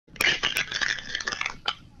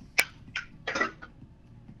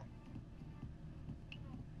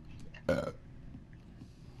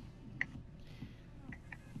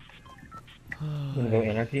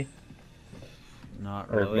Anarchy? Not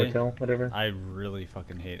Or really. Motel, whatever? I really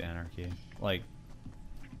fucking hate Anarchy. Like,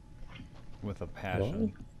 with a passion.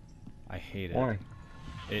 Really? I hate it. Why?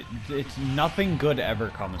 It's nothing good ever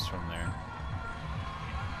comes from there.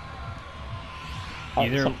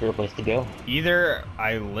 It's some fair place to go. Either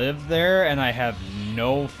I live there and I have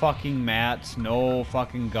no fucking mats, no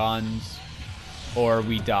fucking guns, or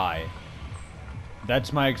we die.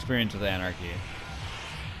 That's my experience with Anarchy.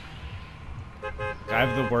 I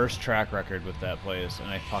have the worst track record with that place, and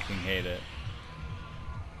I fucking hate it.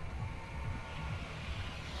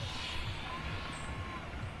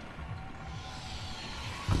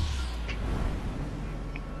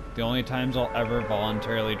 The only times I'll ever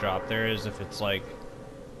voluntarily drop there is if it's like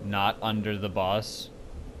not under the bus,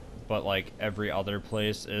 but like every other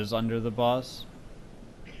place is under the bus.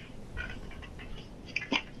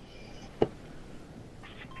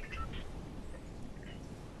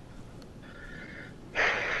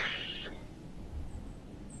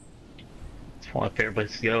 It's probably a fair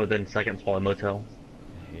place to go, then second's probably Motel.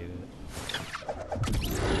 I hate it.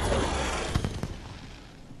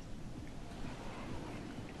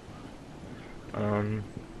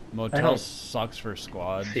 Motel sucks for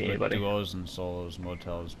squads, but duos and solos,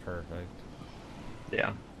 Motel is perfect.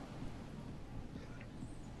 Yeah.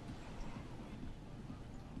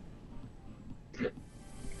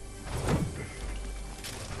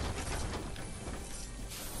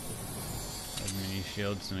 Mini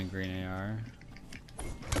shields and a green AR.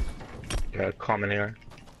 Yeah, common AR.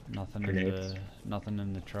 Nothing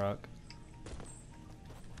in the truck.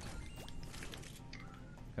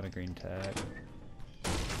 Got a green tag.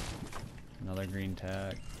 Another green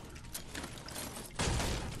tag.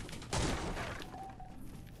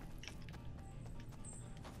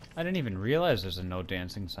 I didn't even realize there's a no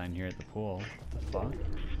dancing sign here at the pool. What the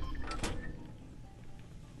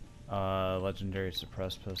fuck? Legendary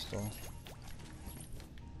suppressed pistol.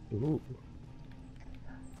 Ooh.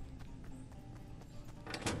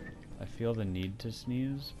 I feel the need to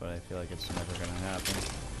sneeze, but I feel like it's never gonna happen.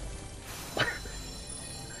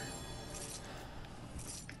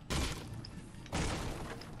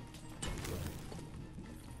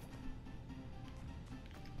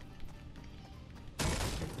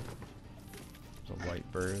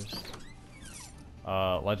 White burst.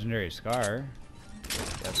 Legendary scar.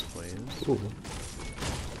 Yes, please. Ooh.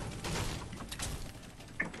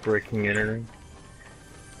 Breaking entering.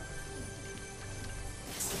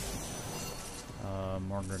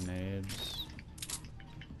 More grenades.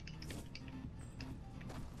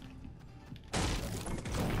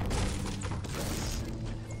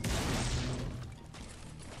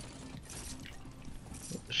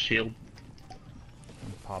 Shield.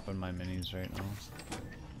 I'm popping my minis right now.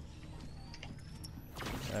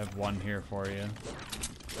 I have one here for you.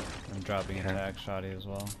 I'm dropping a tack shotty as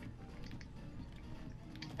well.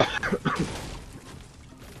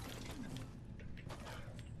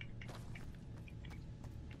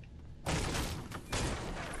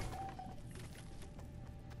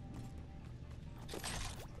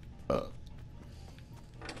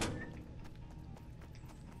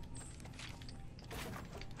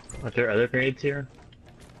 Are there other grenades here?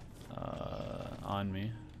 On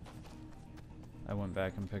me. I went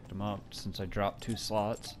back and picked them up since I dropped 2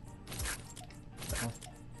 slots. Oh.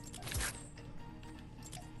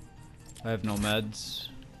 I have no meds.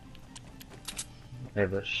 I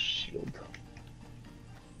have a shield.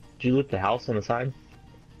 Did you loot the house on the side?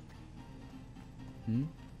 Hmm?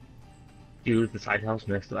 Did you loot the side house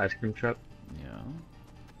next to the ice cream truck? Yeah.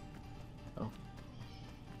 Oh.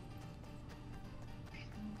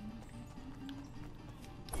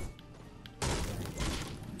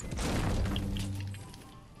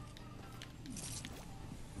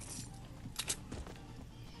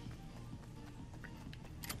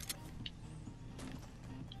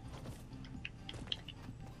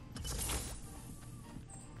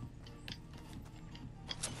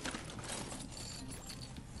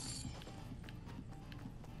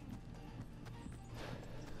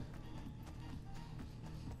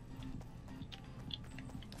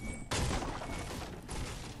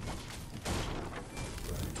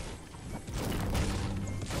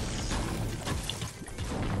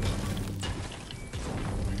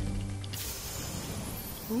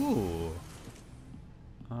 Ooh.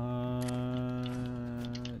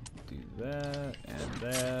 Do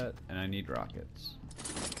that, and I need rockets.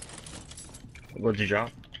 What'd you drop?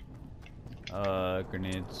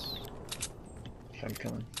 Grenades. I'm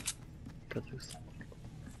coming. Go through.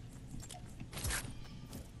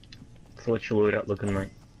 So what's your loadout looking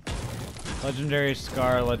like? Legendary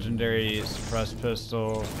scar, legendary suppressed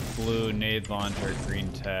pistol, blue nade launcher, green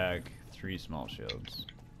tag, 3 small shields.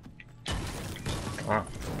 Ah.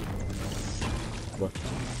 Look.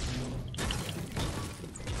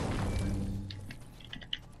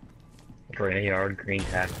 Gray yard, green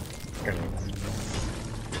tack. Grenades.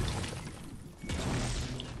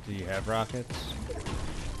 Do you have rockets?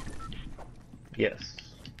 Yes.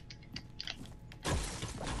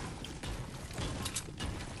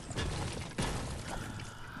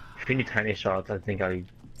 If you need tiny shots, I think I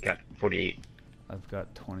got 48. I've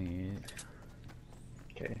got 28.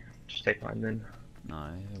 Okay, just take mine then. No,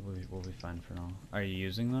 we'll be fine for now. Are you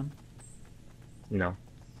using them? No.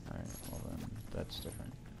 Alright, well then, that's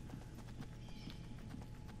different.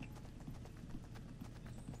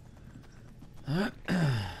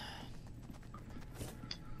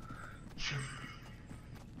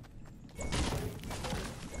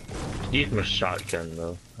 Use my shotgun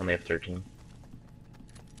though. I only have 13.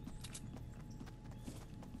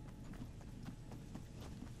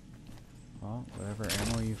 Well, whatever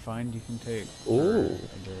ammo you find, you can take. Ooh.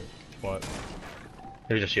 What?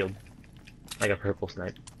 Here's a shield. I got purple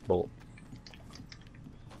snipe bolt.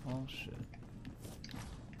 Oh shit.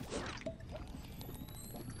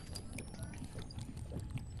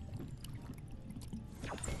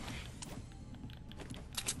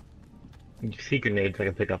 You see grenades I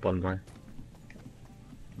can pick up on my. I'm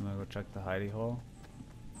gonna go check the hidey hole.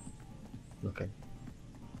 Okay.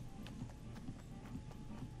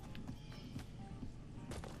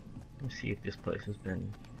 Let's see if this place has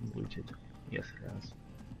been looted. Yes, it has.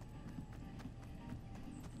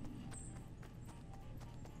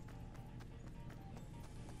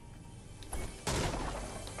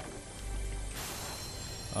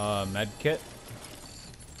 Med kit.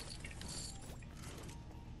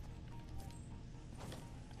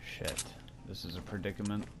 Shit. This is a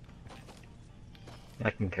predicament.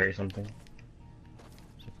 I can carry something.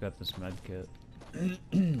 So I've got this med kit.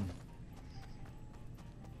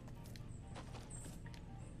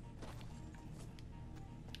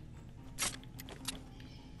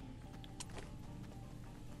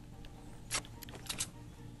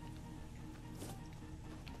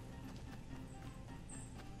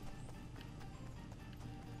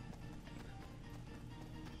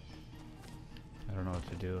 I don't know what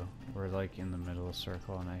to do. We're like in the middle of a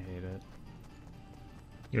circle and I hate it.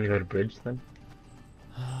 You wanna go to bridge then?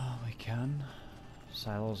 We can.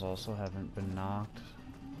 Silos also haven't been knocked.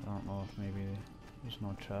 I don't know if maybe there's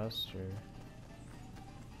no chest or...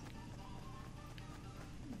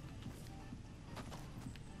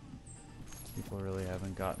 People really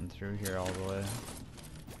haven't gotten through here all the way.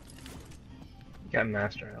 Got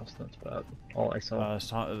master house, that's about all I saw.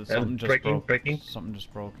 Something just broke. Something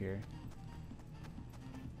just broke here.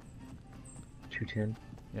 210.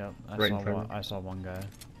 Yep, Right in front of me. I saw one guy.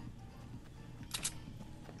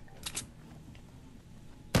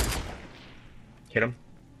 Hit him.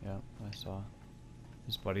 Yep, I saw.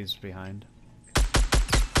 His buddy's behind.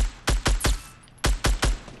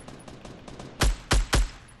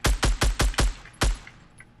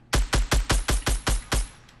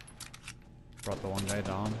 Brought the one guy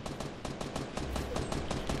down.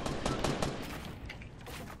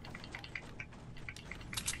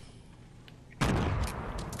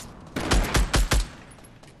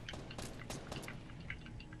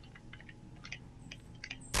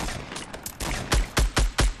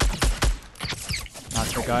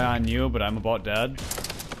 Knocked the guy on you, but I'm about dead.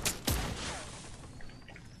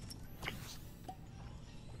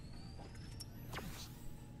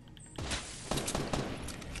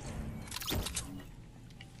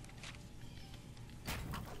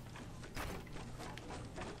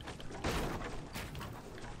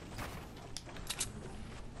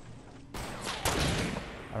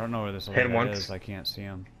 I don't know where this other guy is. I can't see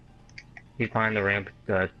him. He's behind the ramp,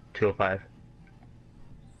 205.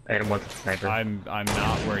 I hit him once with a sniper. I'm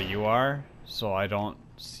not where you are, so I don't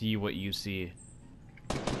see what you see.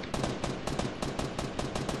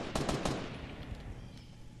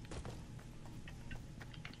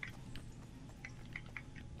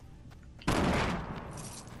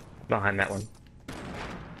 Behind that one.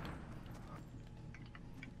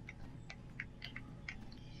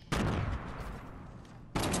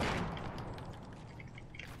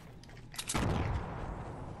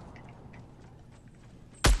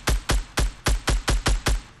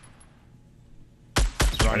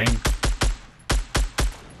 Running.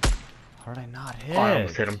 How did I not hit? Oh, I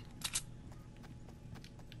almost hit him.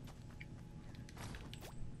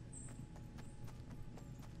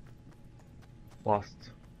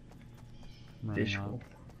 Lost visual.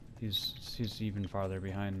 He's even farther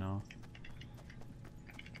behind now.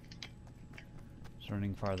 He's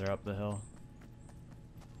running farther up the hill.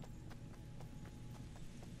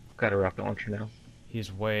 Got a rocket launcher now. He's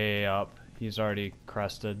way up. He's already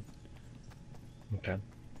crested. Okay.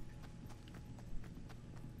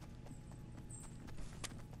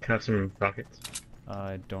 Can I have some rockets?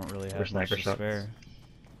 I don't really Or have much sniper to shots? spare.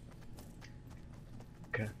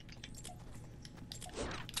 Okay.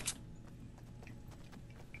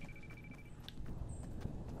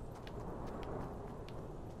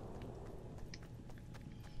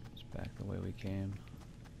 It's back the way we came.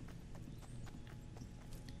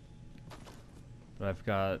 But I've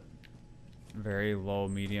got very low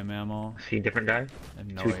medium ammo See a different guy?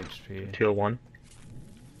 and no Two- HP. 201.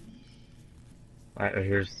 Alright,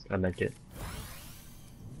 here's a medkit.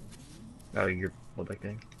 Oh, you're hold that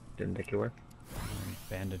thing. Didn't think you were. I'm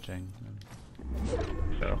bandaging.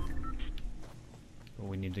 So. But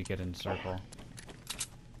we need to get in circle.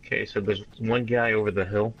 Okay, so there's one guy over the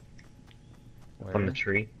hill. Where? From the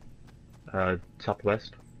tree.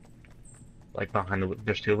 Southwest. Like behind the.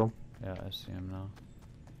 There's two of them. Yeah, I see him now.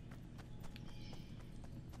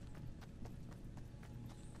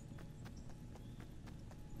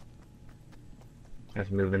 That's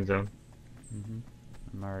a move-in zone.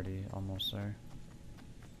 I'm already almost there.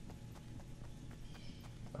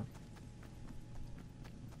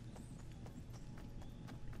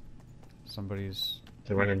 Somebody's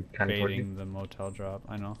They're running kind of toward you. baiting the motel drop.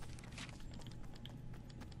 I know.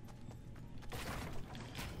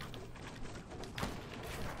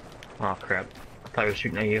 Oh crap. I thought he was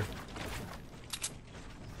shooting at you.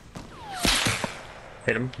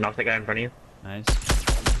 Hit him. Knock that guy in front of you. Nice.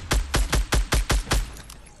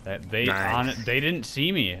 They Nice. They didn't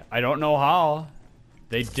see me. I don't know how.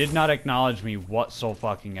 They did not acknowledge me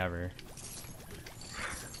whatsoever.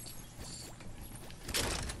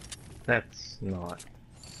 That's not.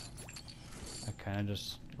 I kind of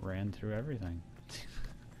just ran through everything.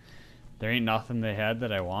 There ain't nothing they had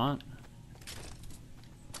that I want.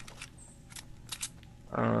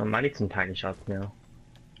 I need some tiny shots now.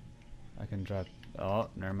 I can drop. Oh,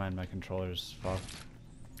 never mind. My controller's fucked.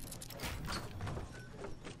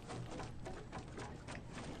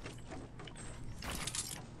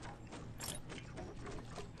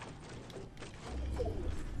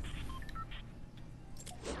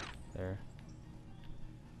 There.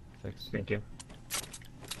 Fixed. Thank you.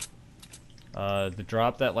 The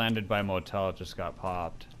drop that landed by motel just got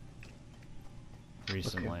popped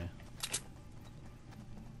recently. Okay.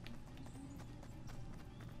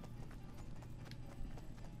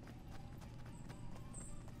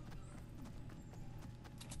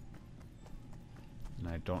 And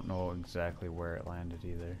I don't know exactly where it landed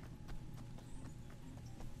either.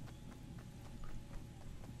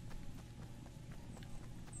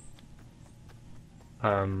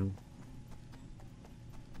 Never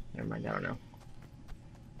mind, I don't know.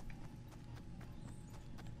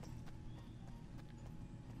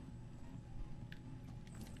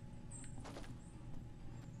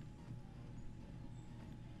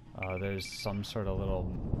 There's some sort of little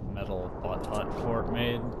metal butt hut fort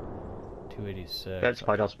made. 286. That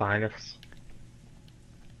supply drop's behind us.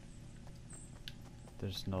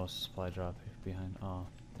 There's no supply drop behind. Oh,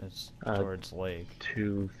 it's towards lake.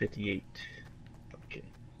 258. Okay.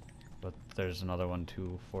 But there's another one,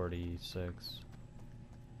 246.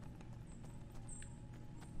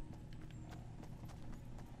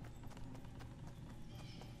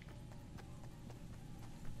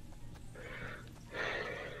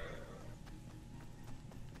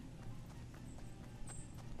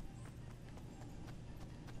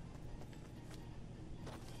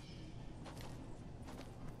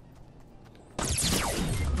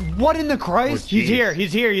 What in the Christ? Oh, he's here.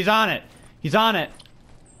 He's here. He's on it. He's on it.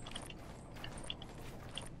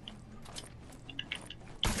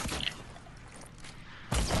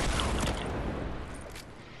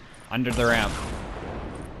 Under the ramp.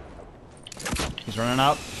 He's running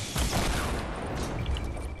up.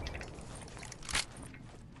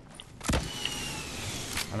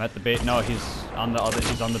 I'm at the bait. No, he's on the other.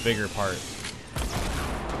 He's on the bigger part.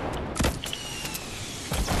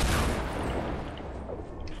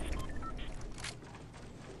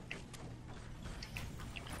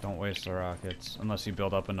 Don't waste the rockets unless you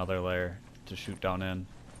build up another layer to shoot down in.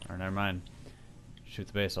 Or never mind. Shoot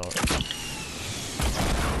the base out.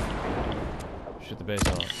 Shoot the base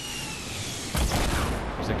out.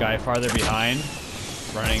 There's a guy farther behind,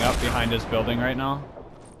 running up behind his building right now.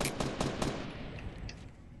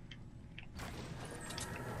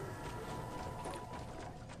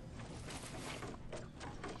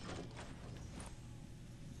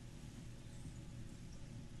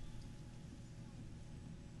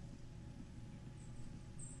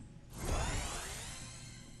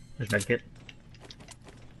 There's medkit.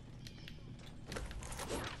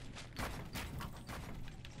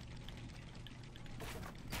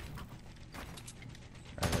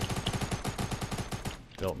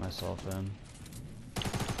 built myself in.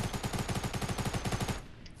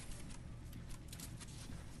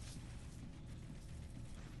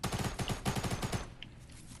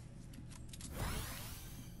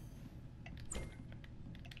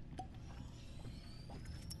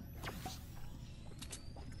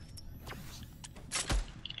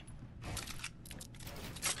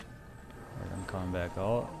 Alright, I'm coming back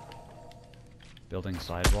out. Building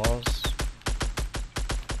sidewalls.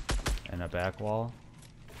 And a back wall.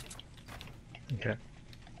 Okay.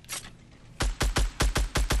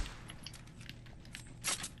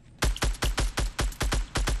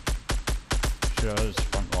 Shows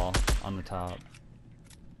front wall on the top.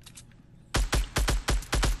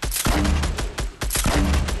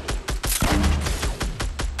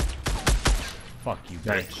 Fuck you, bitch.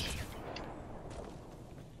 Nice.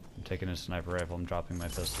 I'm taking a sniper rifle, I'm dropping my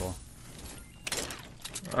pistol.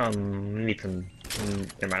 Need some.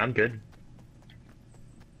 Never mind, I'm good.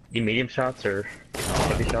 Need medium shots or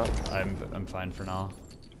heavy shots? I'm fine for now.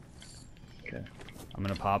 Okay. I'm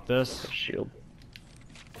gonna pop this. Shield.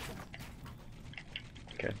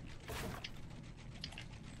 Okay.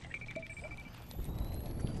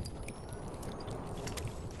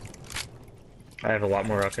 I have a lot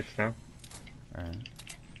more rockets now. Alright.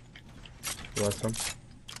 You want some?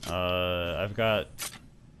 I've got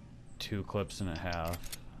 2 clips and a half.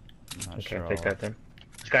 I'm not Okay, sure. take that then.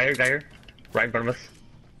 This guy here. Right in front of us.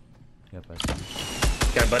 Yep, I see him.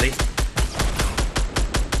 Got a buddy.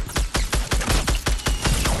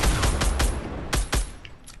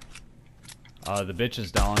 The bitch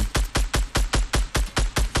is down.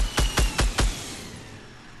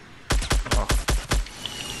 Oh.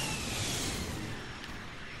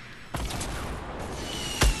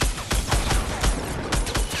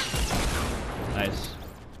 Nice.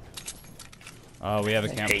 We have a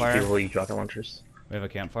Hey, campfire. people use rocket launchers. We have a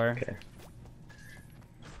campfire. Okay.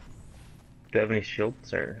 Do you have any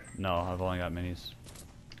shields or? No, I've only got minis.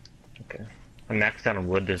 Okay. I'm maxed out on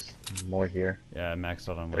wood. There's more here. Yeah, I maxed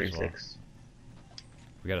out on wood as well. 36.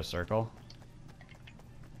 We got a circle.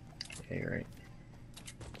 Yeah, you're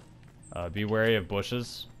right. Be wary of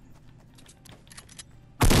bushes.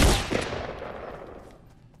 I'm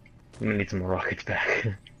gonna need some more rockets back.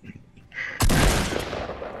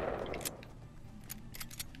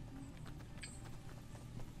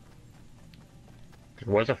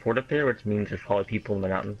 There was a fort up there, which means there's probably people in the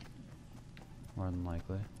mountain. More than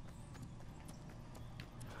likely.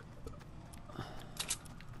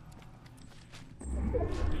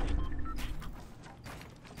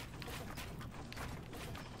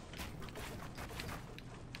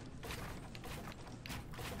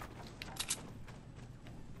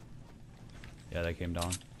 Yeah, they came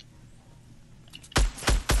down.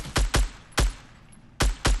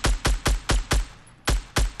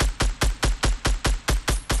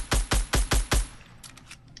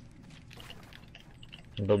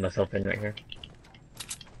 I'll build myself in right here.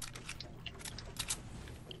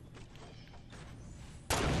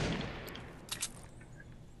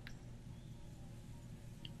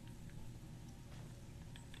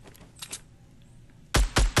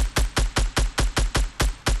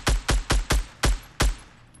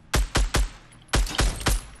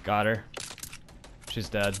 Got her. She's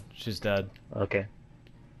dead. She's dead. Okay.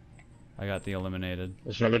 I got the eliminated.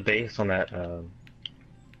 There's another base on that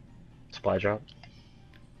supply drop.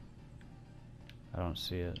 I don't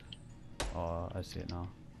see it. Oh, I see it now.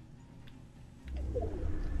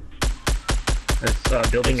 There's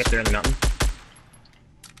a building up there in the mountain.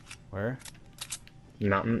 Where?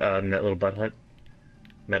 Mountain, in that little butt hut.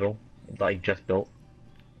 Metal, like just built.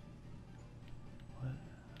 What?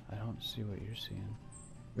 I don't see what you're seeing.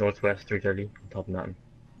 Northwest 330, on top of the mountain.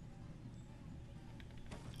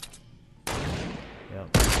 Yep,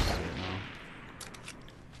 I see it now.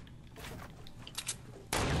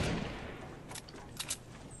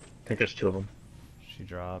 I think there's 2 of them. She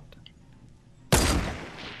dropped. Yeah,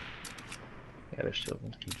 there's 2 of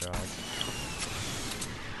them. He dropped.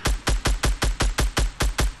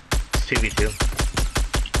 It's 2v2.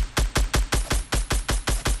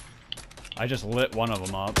 I just lit one of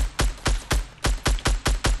them up.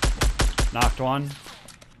 Knocked one.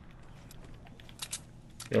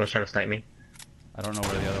 You wanna try to snipe me? I don't know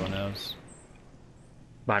where the other one is.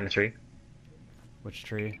 Behind the tree. Which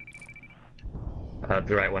tree?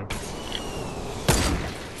 The right one.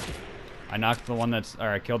 I knocked the one that's, or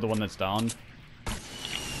I killed the one that's downed.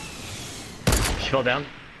 She fell down?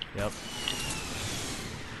 Yep.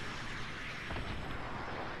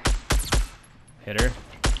 Hit her.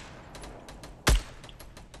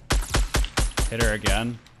 Hit her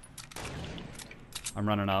again. I'm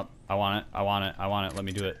running up. I want it. I want it. I want it. Let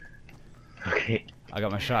me do it. Okay. I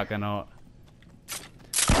got my shotgun out.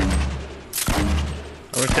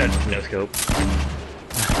 I wish I had no scope.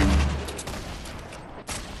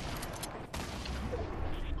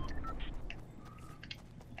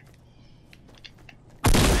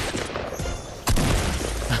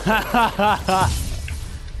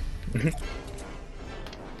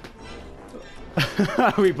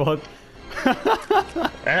 We both. I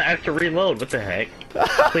have to reload. What the heck?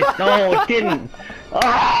 Please, no, it didn't.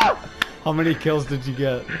 Ah! How many kills did you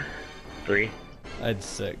get? 3. I had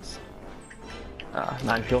 6.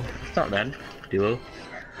 9 kill. It's not bad. Duo.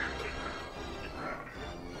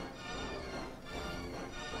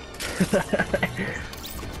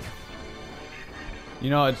 You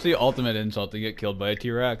know, it's the ultimate insult to get killed by a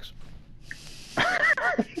T-Rex.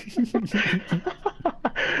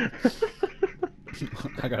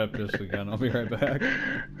 I got a pistol gun. I'll be right back.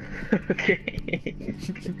 Okay.